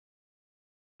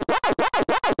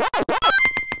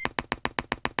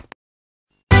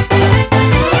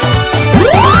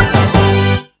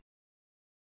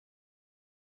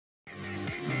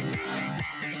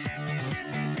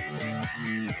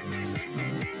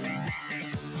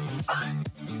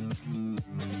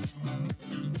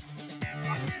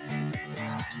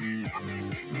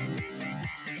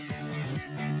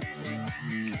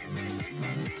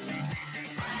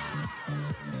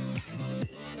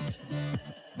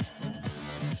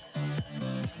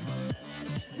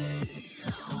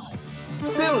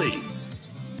Billy!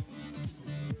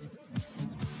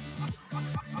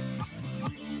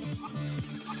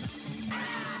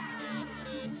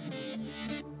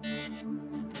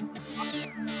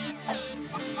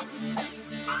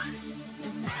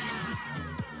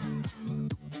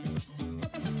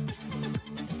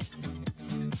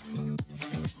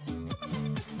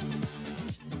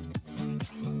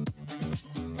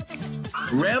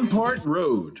 Rampart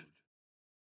Road.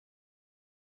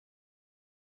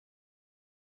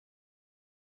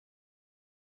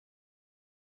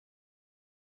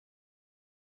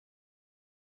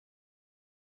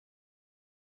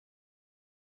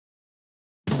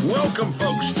 Welcome,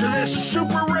 folks, to this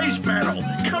super race battle,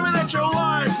 coming at you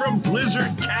live from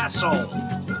Blizzard Castle.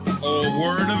 A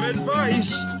word of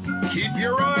advice, keep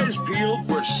your eyes peeled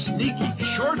for sneaky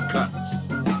shortcuts.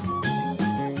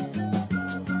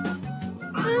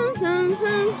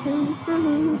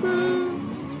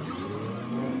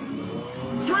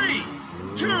 3,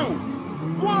 2,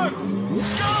 1,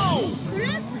 go!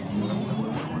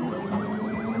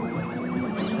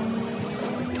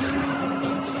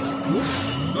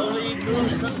 The lead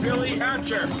goes to Billy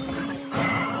Hatcher.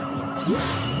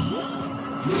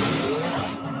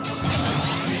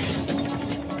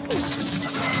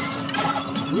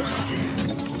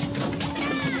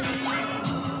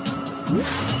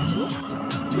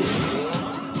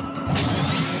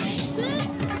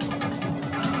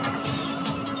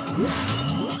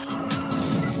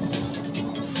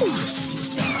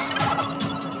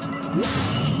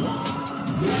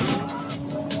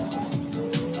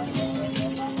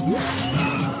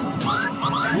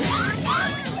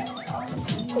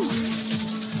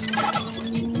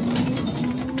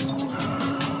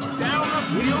 Down the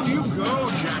field you go,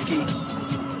 Jackie.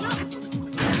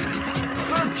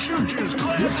 The Choo-Choo's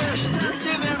glad they're stepped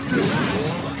in after that.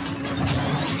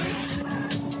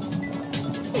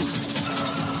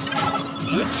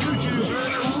 The Choo-Choos are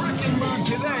in a wrecking mood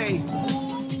today.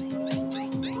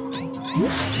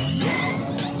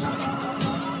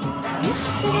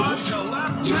 On to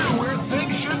lap 2, where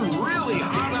things should really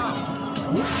hot up.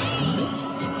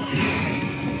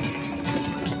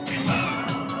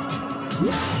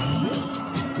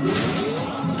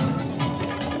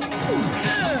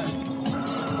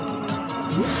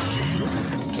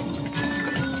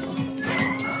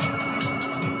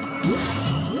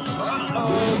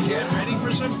 Uh-oh, get ready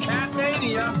for some cat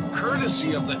mania,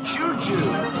 courtesy of the Choo-Choo.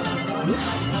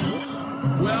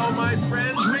 Well, my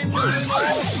friends, we've got an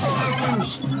All-Star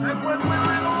loose, and when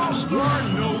we're in All-Star,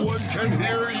 no one can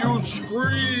hear you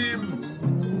scream.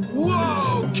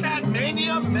 Whoa, cat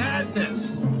mania madness!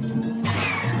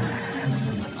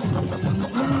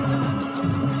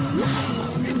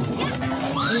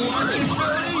 Watch it,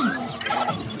 Billy!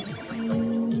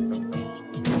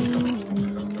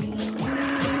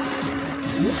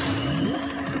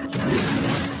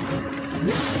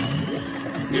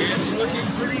 It's looking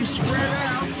pretty spread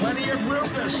out. Plenty of room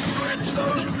to stretch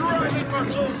those driving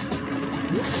muscles.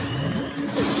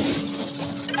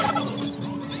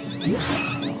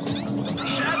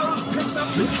 Shadows picked up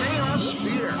the Chaos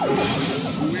Spear.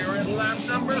 We're at lap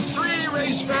number 3,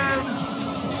 race fans.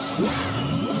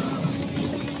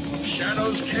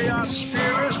 Shadow's Chaos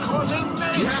Spear is causing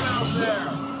mayhem out there.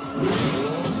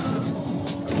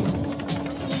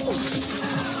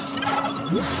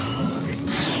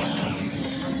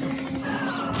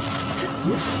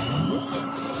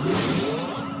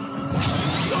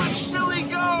 Watch Billy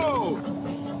go!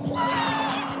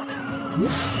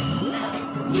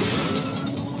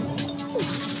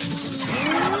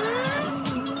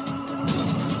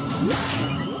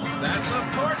 That's a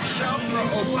part shout for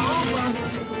Oklahoma.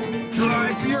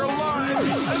 Drive for your lives,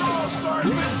 an All-Star's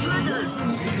been triggered.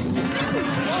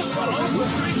 Oklahoma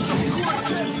brings some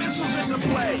quartet missiles into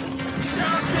play.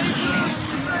 Sound dangerous,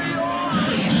 they are!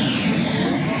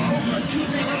 Oklahoma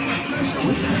keeping up the pressure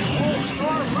with that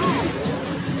All-Star move.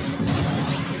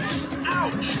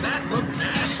 Ouch, that looked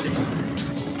nasty.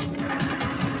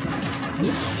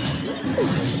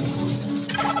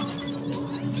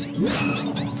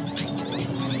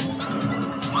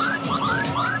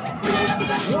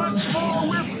 Once more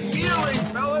with feeling,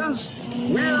 fellas.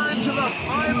 We're into the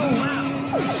final lap.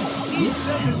 He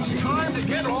says it's time to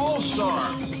get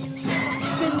All-Star.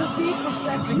 Spin the beat,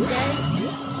 Professor Gay.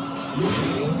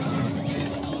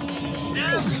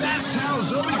 And that's how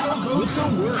Zobiko goes to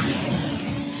work.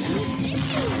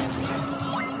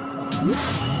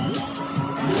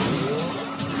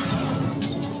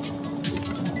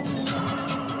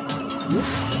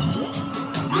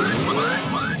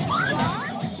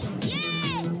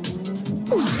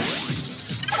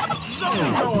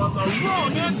 Zozo on the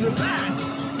wrong end of that!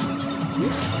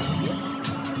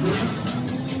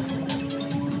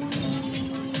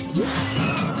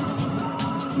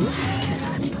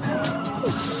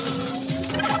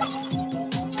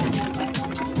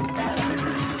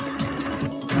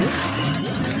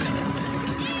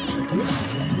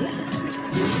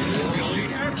 Billy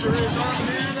Hatcher is our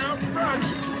man out front!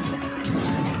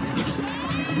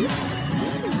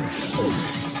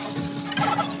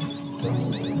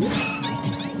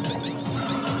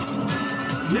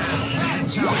 Yeah,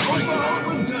 that's how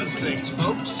Oklahoma does things,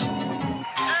 folks.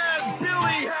 And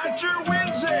Billy Hatcher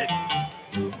wins it!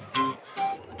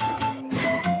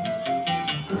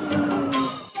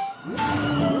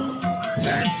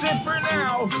 That's it for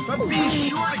now, but be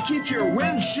sure to keep your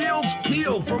windshields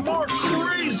peeled for more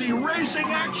crazy racing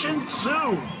action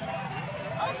soon!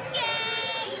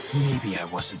 Maybe I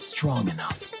wasn't strong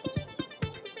enough.